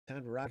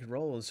Time to rock and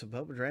roll in some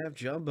Bubba Draft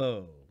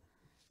Jumbo.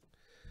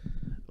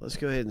 Let's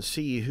go ahead and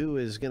see who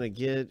is going to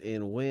get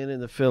and win in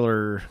the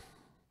filler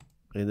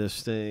in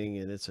this thing.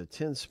 And it's a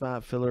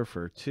 10-spot filler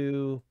for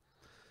 2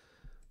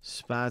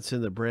 spots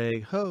in the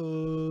break.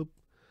 Hope.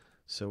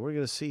 So we're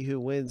going to see who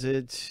wins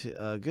it.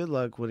 Good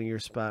luck winning your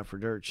spot for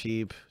dirt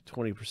cheap,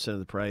 20% of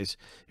the price.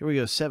 Here we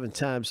go, 7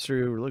 times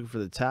through. We're looking for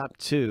the top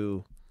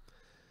 2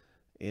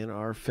 in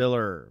our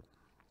filler.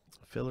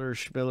 Filler,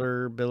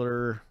 schmiller,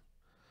 biller.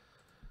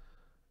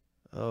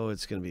 Oh,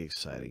 it's going to be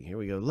exciting. Here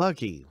we go.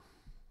 Lucky.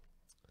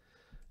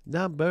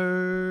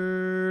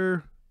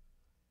 Number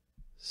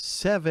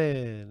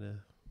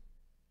 7.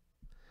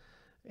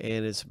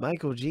 And it's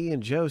Michael G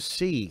and Joe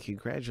C.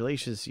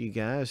 Congratulations to you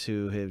guys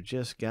who have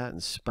just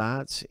gotten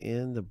spots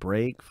in the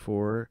break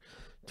for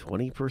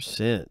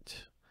 20%.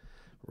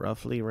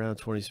 Roughly around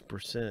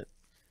 20%. I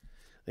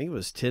think it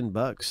was $10.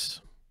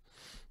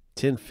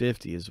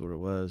 $10.50 is what it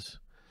was.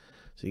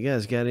 So you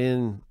guys got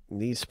in.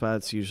 These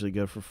spots usually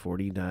go for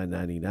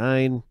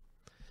 $49.99.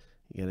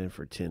 You got in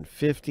for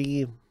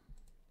 $10.50.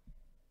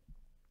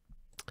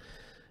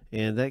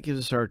 And that gives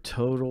us our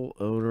total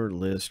owner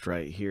list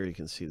right here. You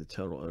can see the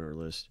total owner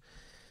list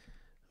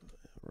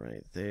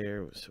right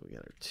there. So we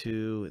got our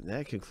 2. And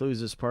that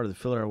concludes this part of the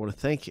filler. I want to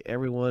thank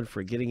everyone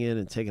for getting in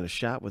and taking a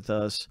shot with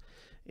us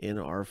in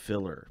our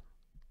filler.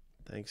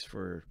 Thanks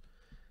for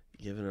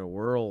giving it a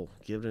whirl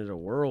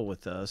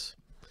with us.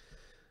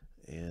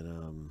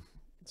 And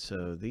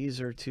so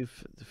these are 2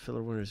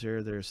 filler winners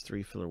there. There's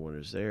 3 filler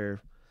winners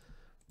there.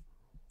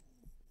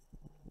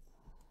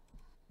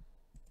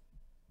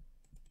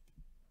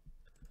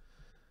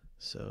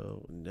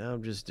 So now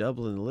I'm just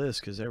doubling the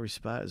list because every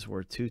spot is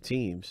worth 2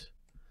 teams.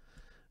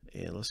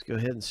 And let's go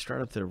ahead and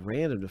start up the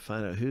random to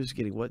find out who's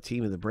getting what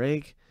team in the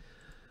break.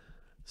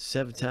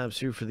 7 times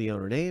through for the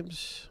owner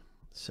names.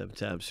 7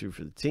 times through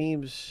for the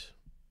teams.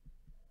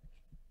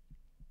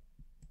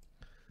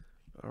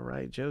 All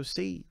right, Joe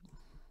C.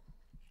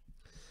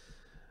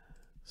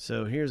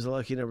 So here's the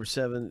lucky number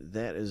 7.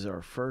 That is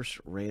our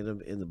first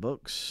random in the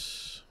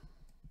books.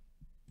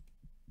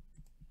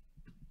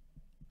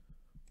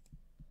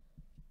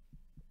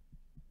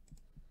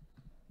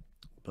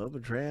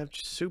 Bubba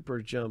Draft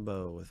Super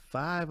Jumbo with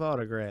 5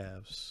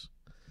 autographs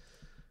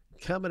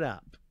coming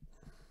up.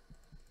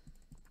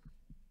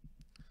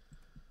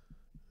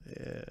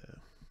 Yeah.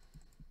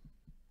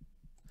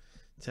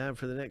 Time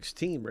for the next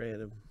team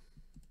random.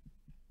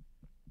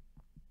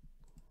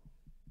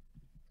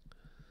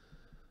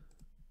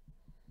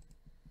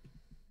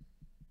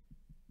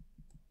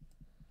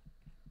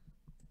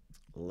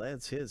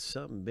 Let's hit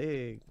something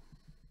big.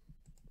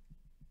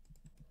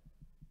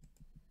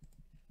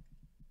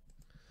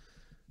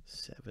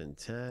 Seven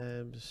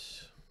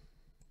times.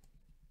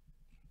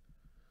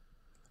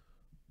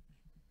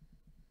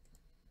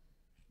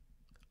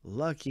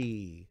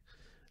 Lucky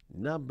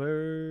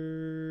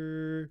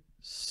number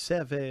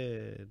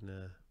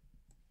 7.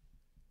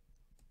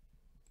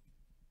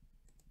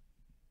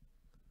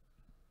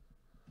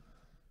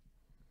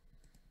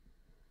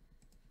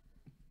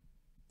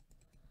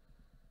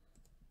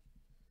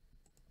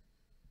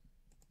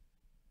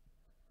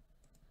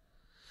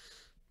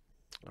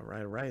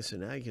 All right. So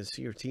now you can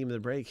see your team in the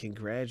break.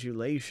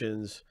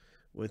 Congratulations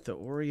with the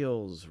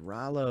Orioles,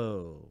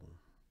 Rollo.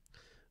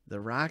 The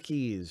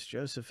Rockies,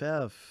 Joseph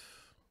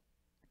F.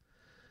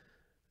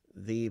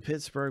 The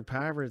Pittsburgh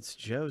Pirates,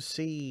 Joe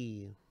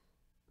C.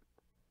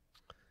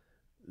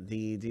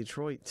 The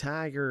Detroit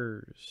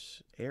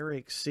Tigers,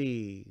 Eric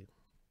C.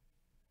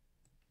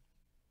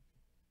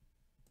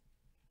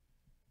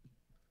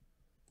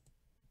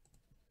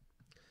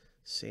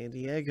 San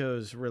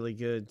Diego's really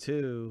good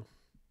too.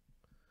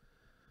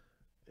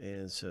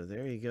 And so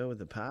there you go with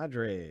the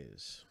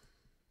Padres.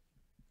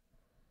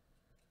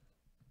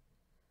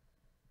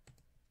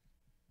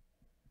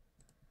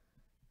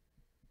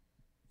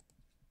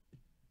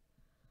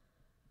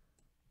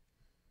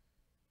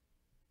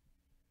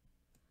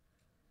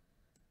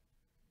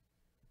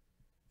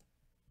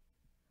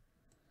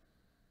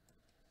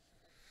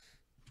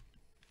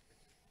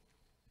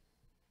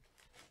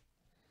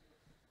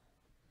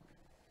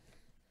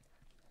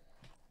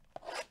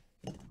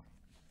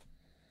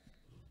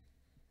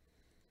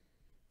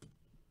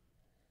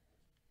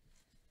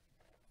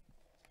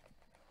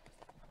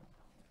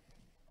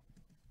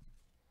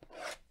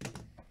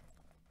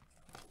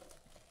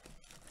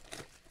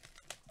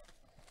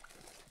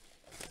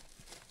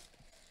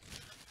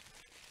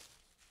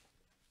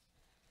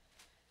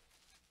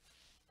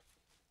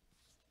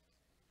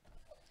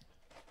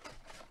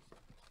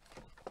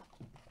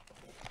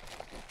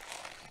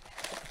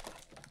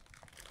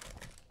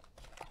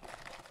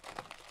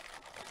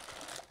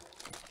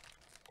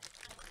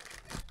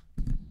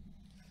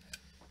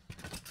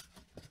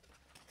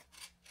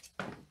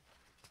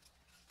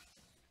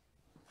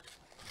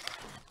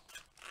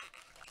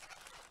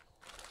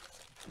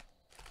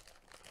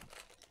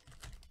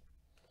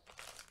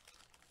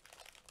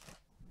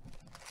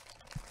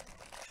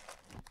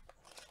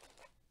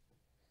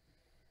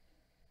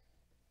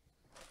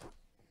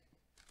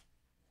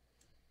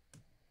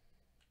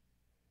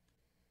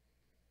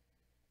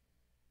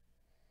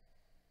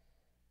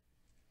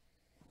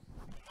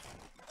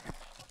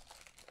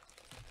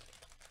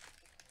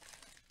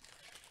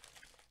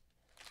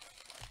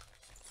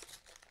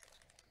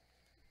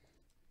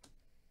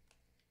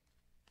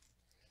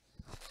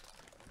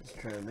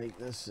 Try to make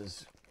this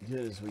as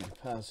good as we can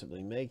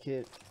possibly make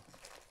it.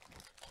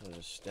 I'll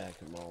just stack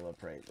them all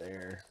up right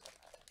there.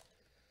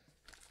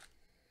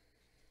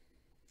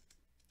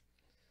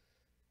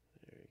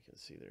 There you can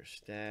see they're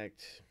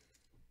stacked.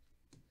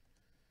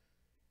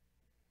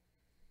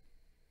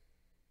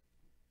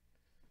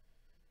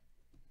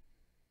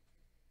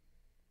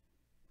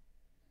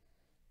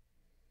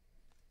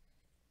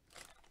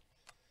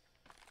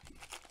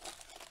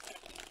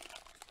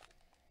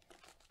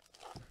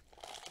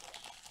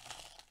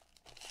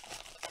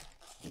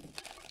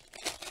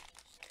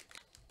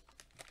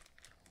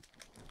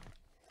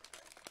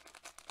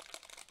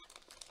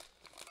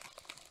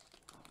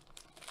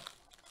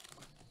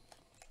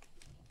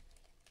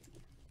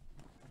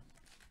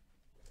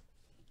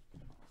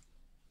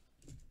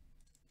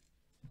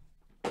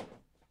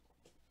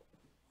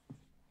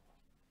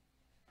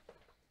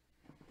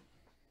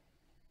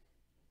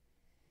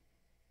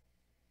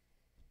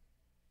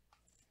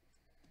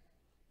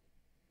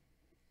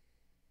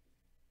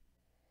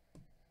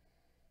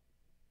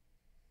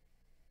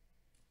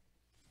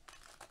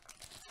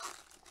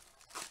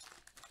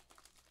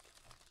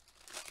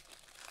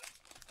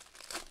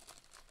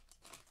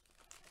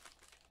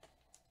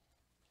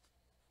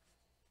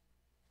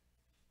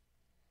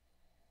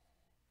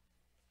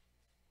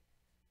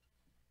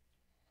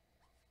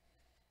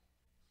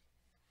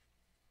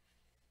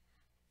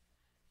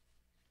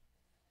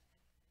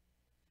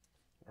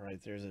 All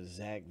right, there's a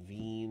Zach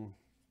Veen.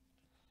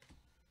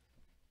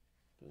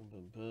 Boom,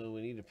 boom, boom.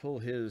 We need to pull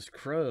his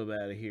Chrome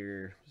out of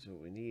here. That's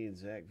what we need.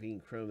 Zach Veen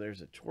Chrome.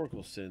 There's a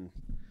Torkelson.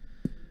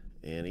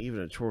 And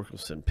even a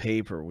Torkelson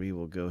paper, we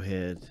will go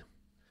ahead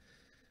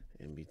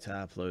and be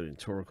top loading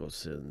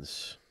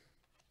Torkelsons.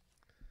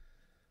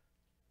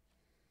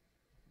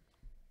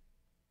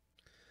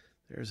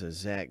 There's a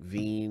Zach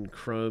Veen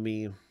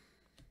Chromie.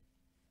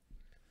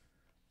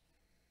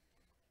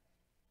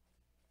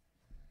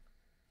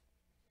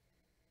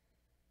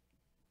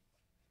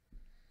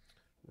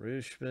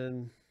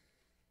 Rushman.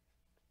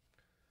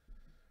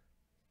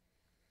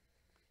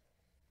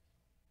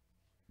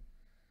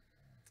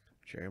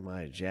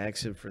 Jeremiah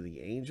Jackson for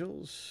the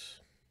Angels.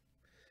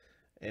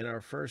 And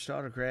our first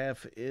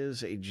autograph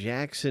is a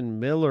Jackson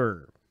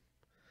Miller.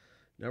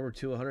 Number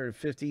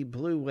 250,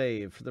 Blue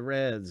Wave for the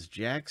Reds.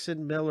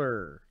 Jackson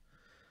Miller,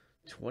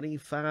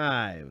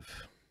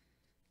 25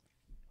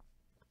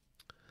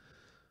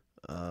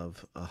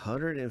 of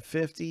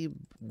 150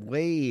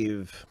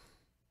 Wave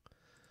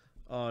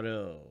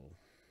auto.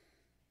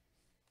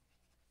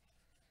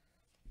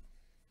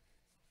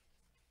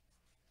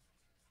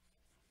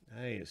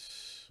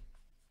 Nice.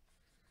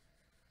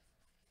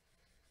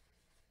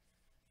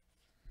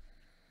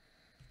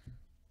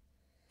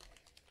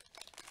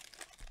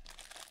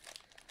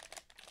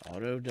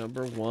 Auto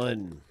number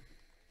 1.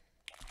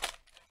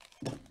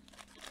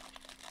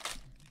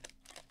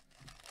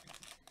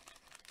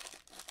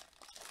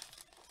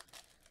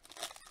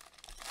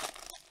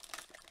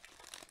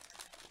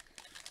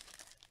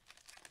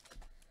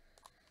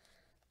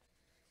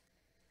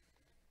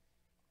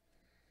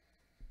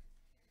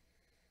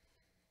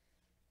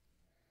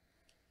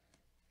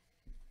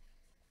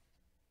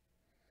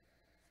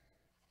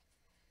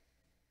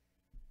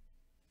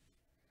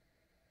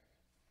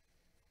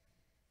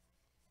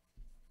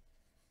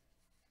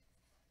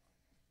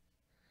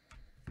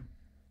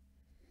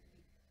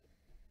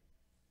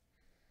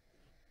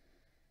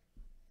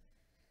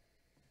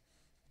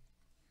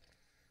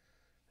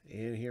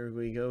 And here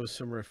we go,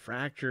 some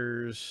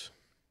refractors.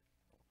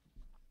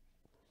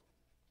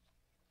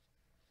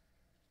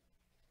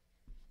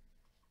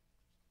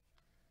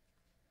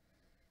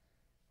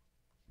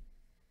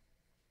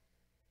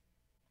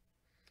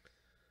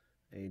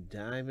 A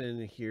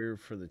diamond here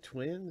for the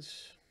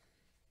Twins.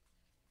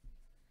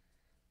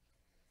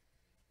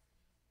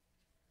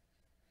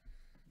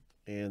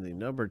 And the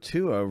number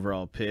 2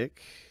 overall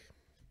pick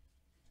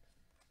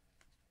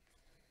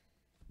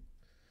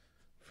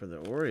for the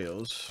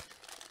Orioles.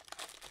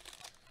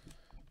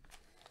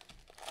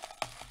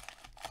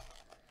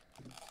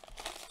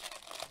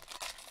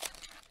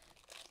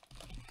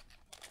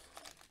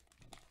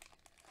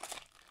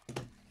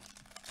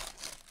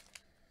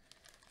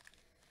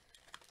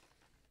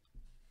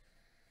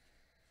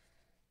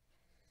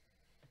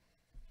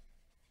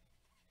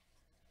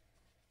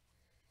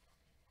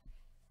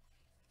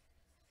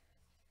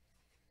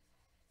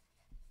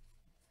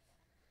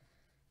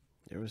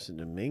 There was a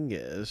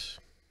Dominguez.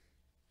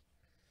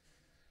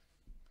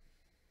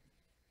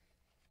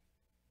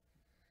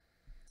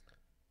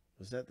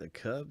 Was that the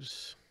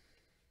Cubs?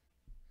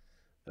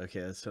 Okay,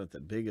 that's not the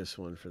biggest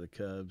one for the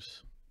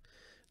Cubs.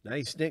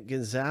 Nice Nick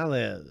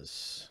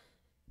Gonzalez.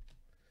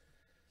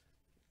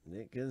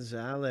 Nick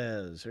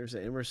Gonzalez. There's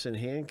an Emerson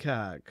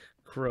Hancock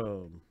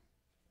Chrome.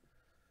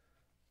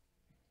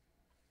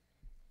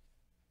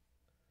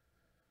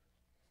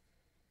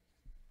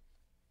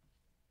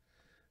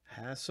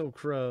 Hassel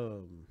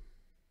Chrome.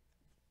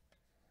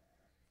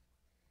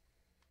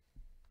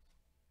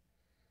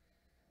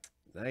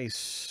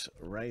 Nice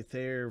right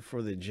there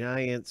for the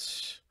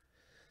Giants.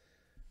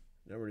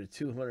 Number to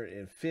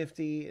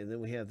 250. And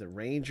then we have the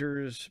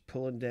Rangers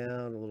pulling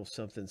down a little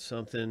something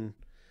something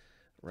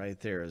right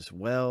there as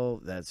well.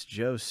 That's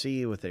Joe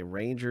C. with a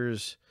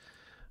Rangers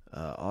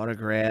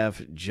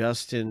autograph.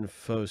 Justin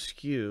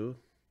Foscue.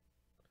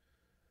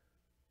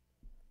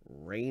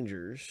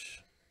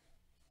 Rangers.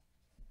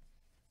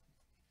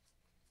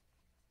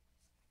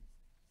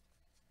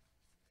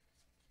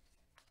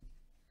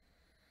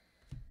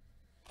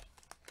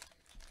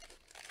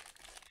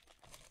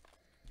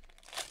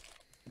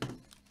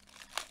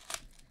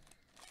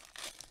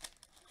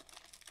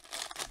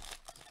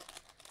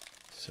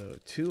 So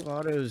 2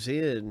 autos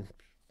in.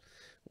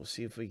 We'll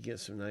see if we get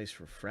some nice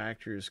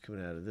refractors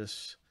coming out of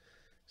this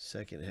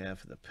second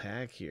half of the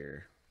pack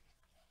here.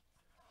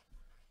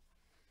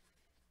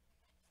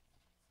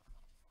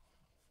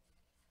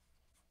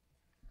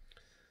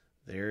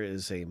 There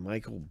is a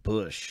Michael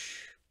Busch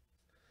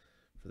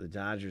for the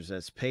Dodgers.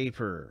 That's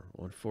paper.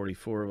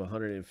 144 of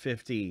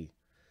 150.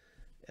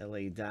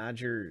 LA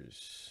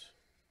Dodgers.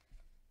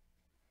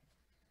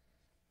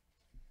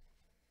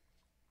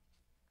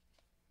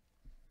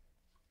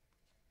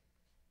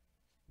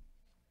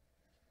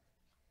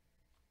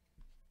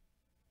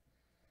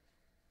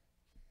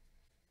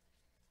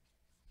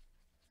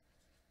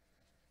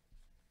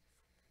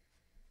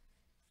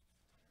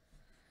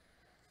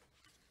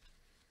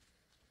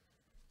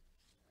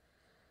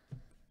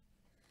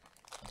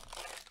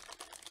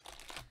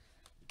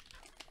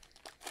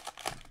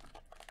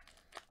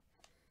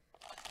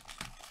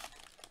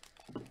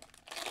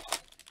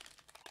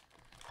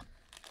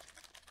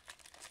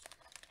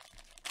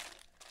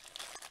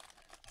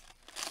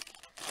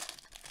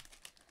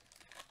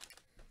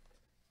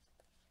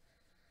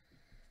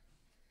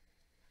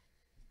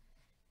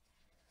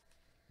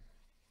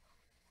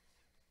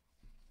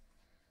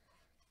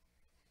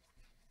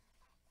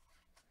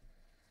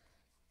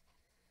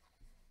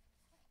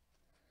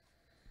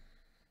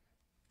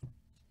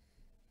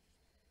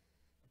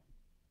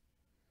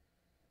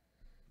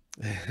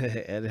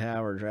 Ed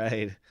Howard,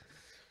 right?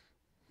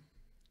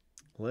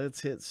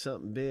 Let's hit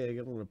something big.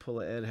 I'm going to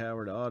pull an Ed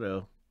Howard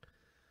auto.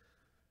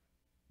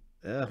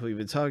 We've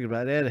been talking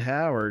about Ed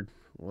Howard.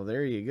 Well,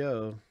 there you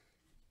go.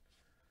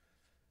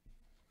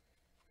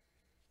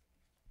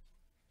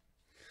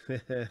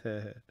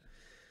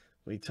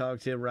 We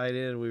talked him right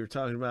in. We were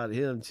talking about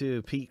him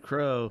too. Pete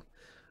Crow,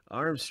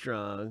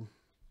 Armstrong.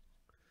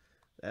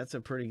 That's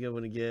a pretty good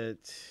one to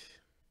get.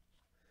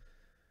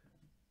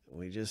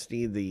 We just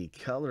need the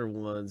color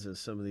ones of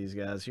some of these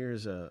guys.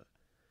 Here's a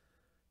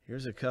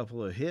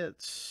couple of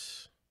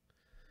hits.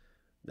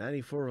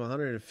 94 of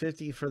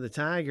 150 for the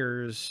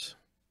Tigers.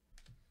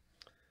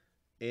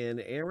 In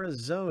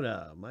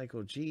Arizona,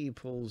 Michael G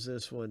pulls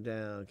this one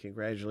down.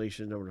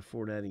 Congratulations, number to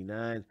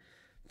 499.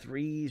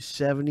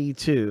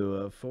 372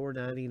 of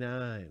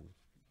 499.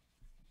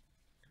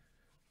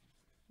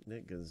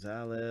 Nick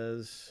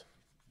Gonzalez.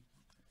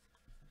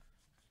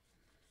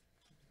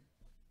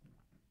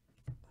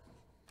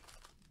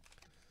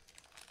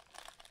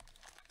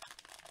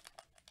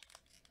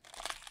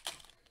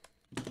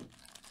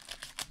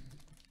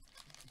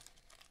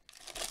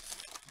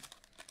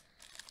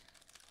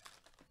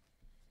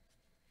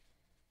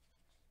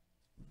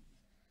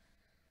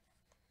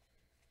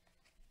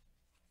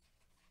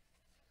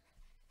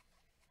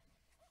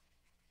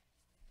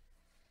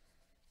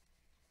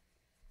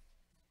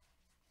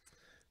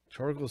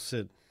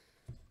 Torkelson.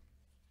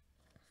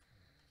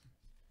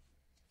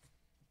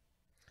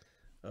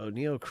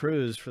 O'Neal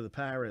Cruz for the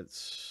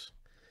Pirates.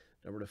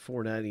 Number to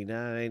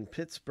 499.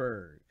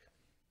 Pittsburgh.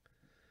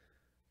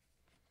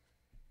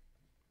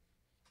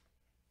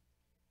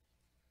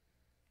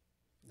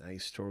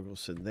 Nice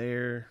Torkelson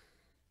there.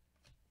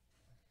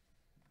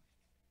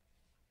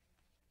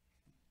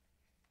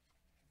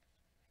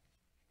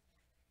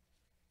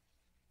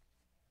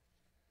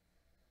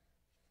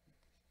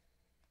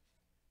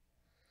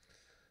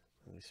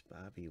 Nice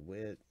Bobby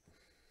Witt.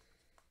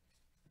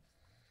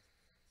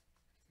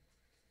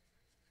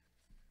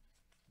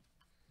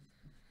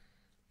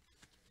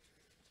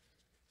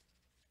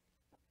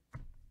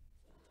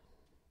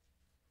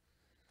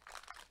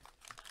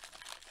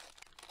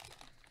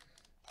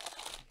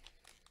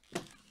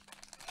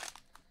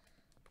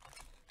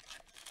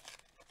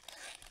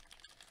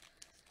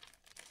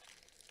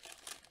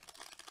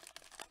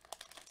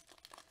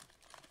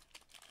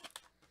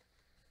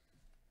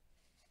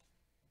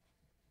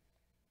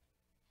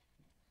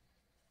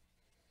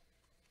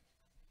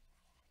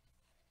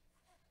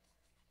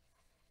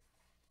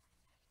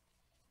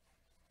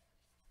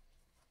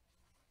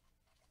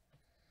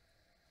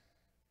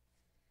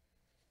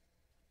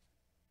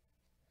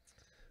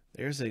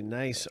 There's a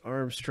nice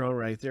Armstrong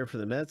right there for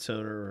the Mets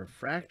owner.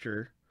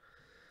 Refractor.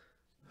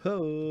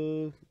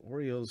 Ho!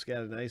 Orioles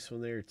got a nice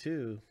one there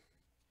too.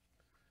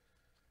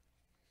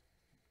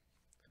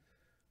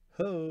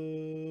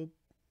 Ho!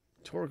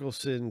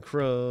 Torkelson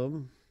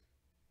Chrome.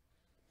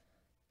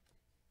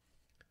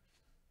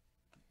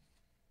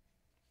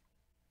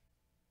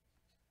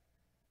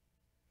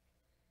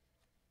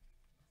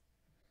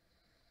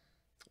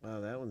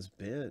 Wow, that one's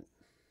bent.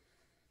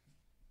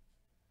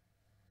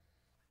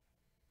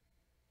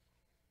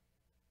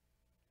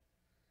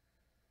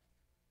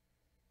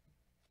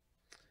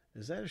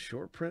 Is that a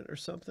short print or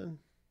something?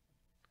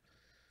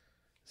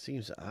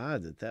 Seems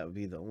odd that that would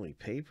be the only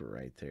paper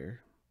right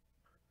there.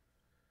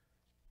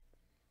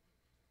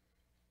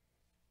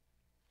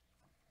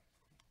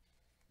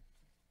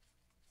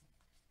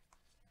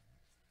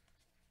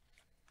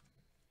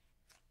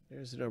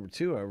 There's the number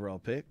 2 overall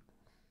pick.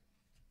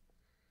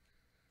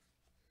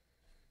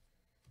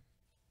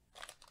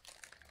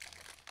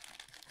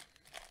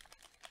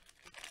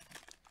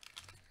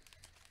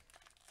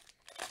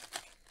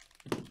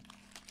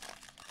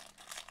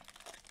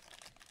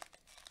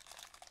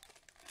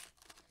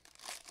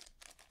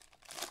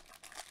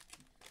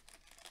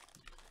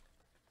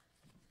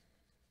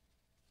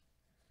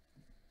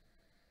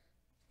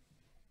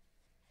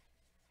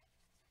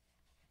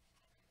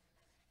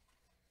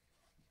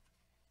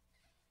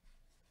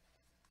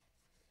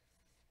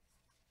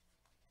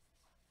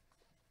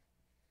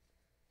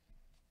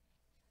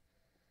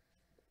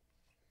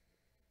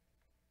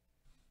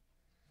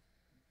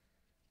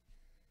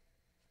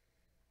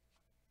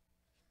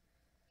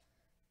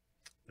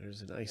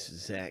 There's a nice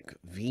Zach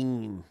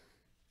Veen.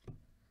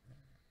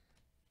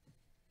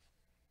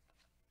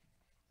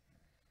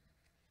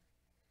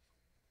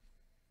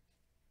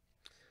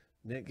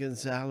 Nick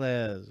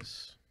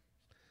Gonzalez.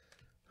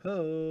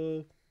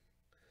 Ho.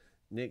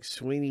 Nick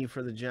Sweeney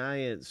for the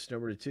Giants,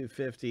 number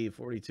 250,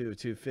 42 of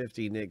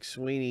 250. Nick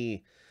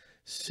Sweeney,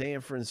 San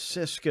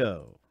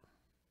Francisco.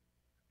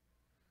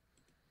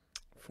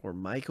 For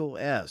Michael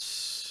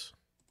S.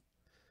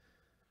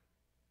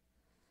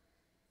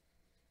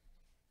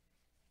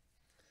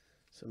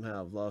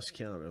 Somehow I've lost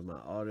count of my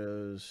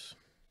autos.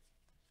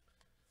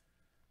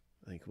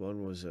 I think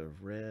one was a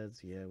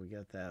Reds. Yeah, we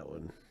got that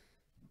one.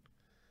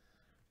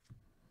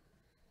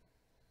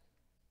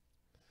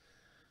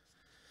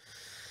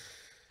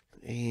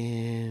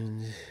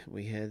 And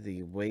we had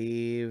the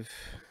wave.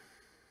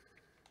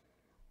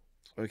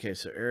 Okay,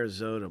 so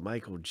Arizona,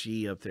 Michael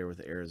G up there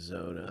with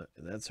Arizona.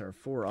 And that's our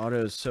 4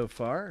 autos so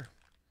far.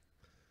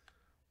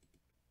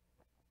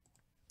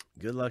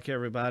 Good luck,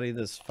 everybody.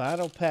 This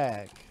final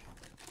pack.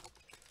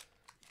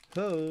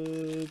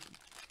 Hope.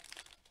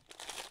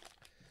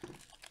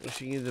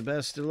 Wishing you the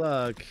best of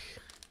luck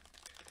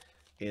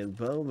in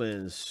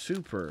Bowman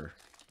Super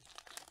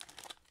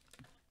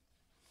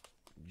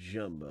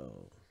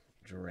Jumbo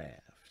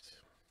Draft.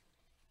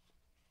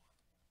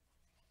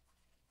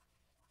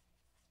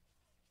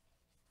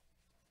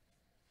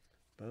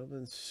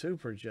 Bowman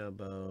Super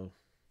Jumbo.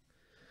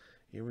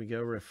 Here we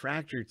go,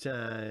 refractor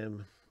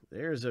time.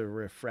 There's a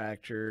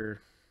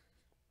refractor.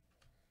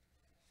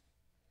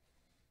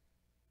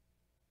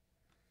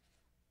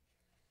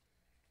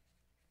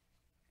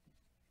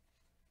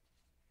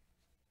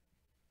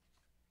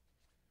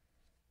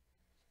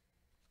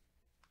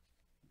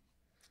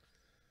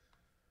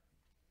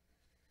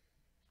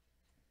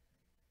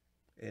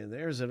 And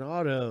there's an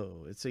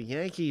auto. It's a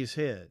Yankees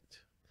hit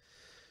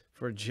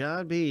for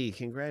John B.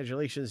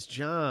 Congratulations,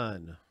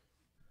 John.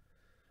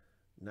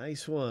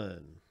 Nice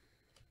one.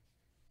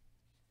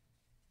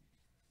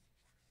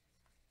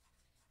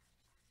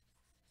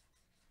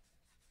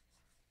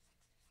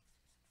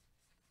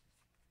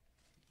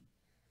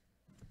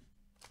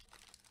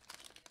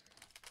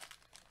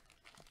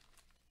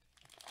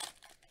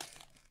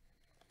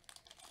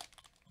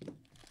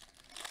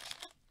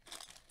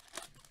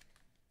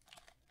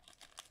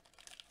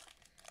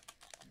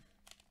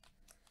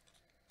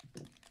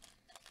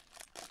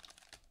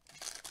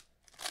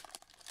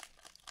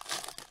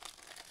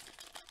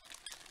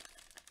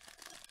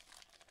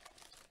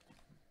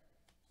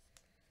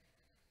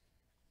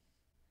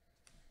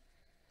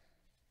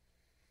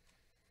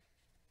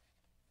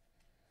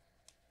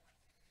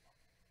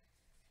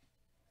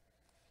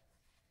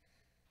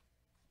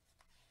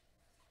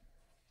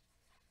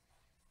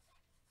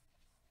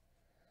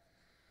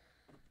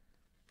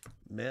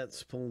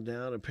 Mets pulling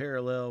down a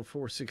parallel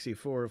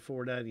 464 of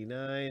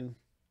 499.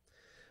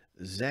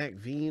 Zach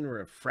Veen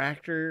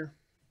refractor.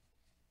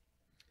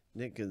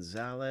 Nick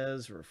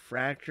Gonzalez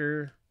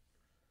refractor.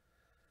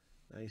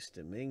 Nice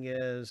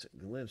Dominguez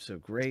glimpse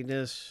of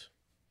greatness.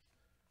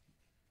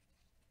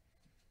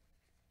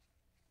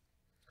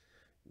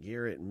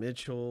 Garrett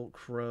Mitchell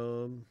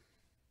chrome.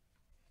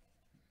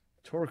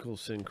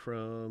 Torkelson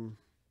chrome.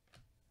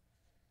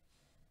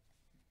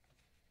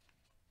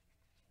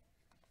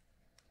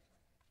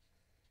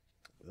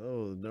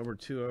 Oh, number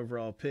 2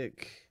 overall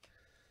pick,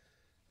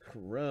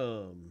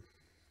 chrome.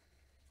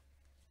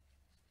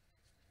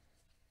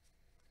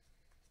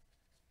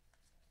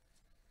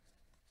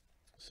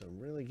 Some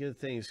really good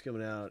things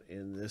coming out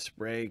in this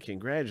break.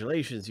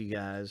 Congratulations, you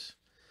guys.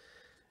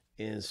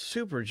 In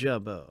Super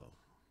Jumbo.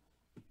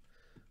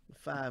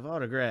 5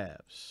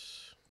 autographs.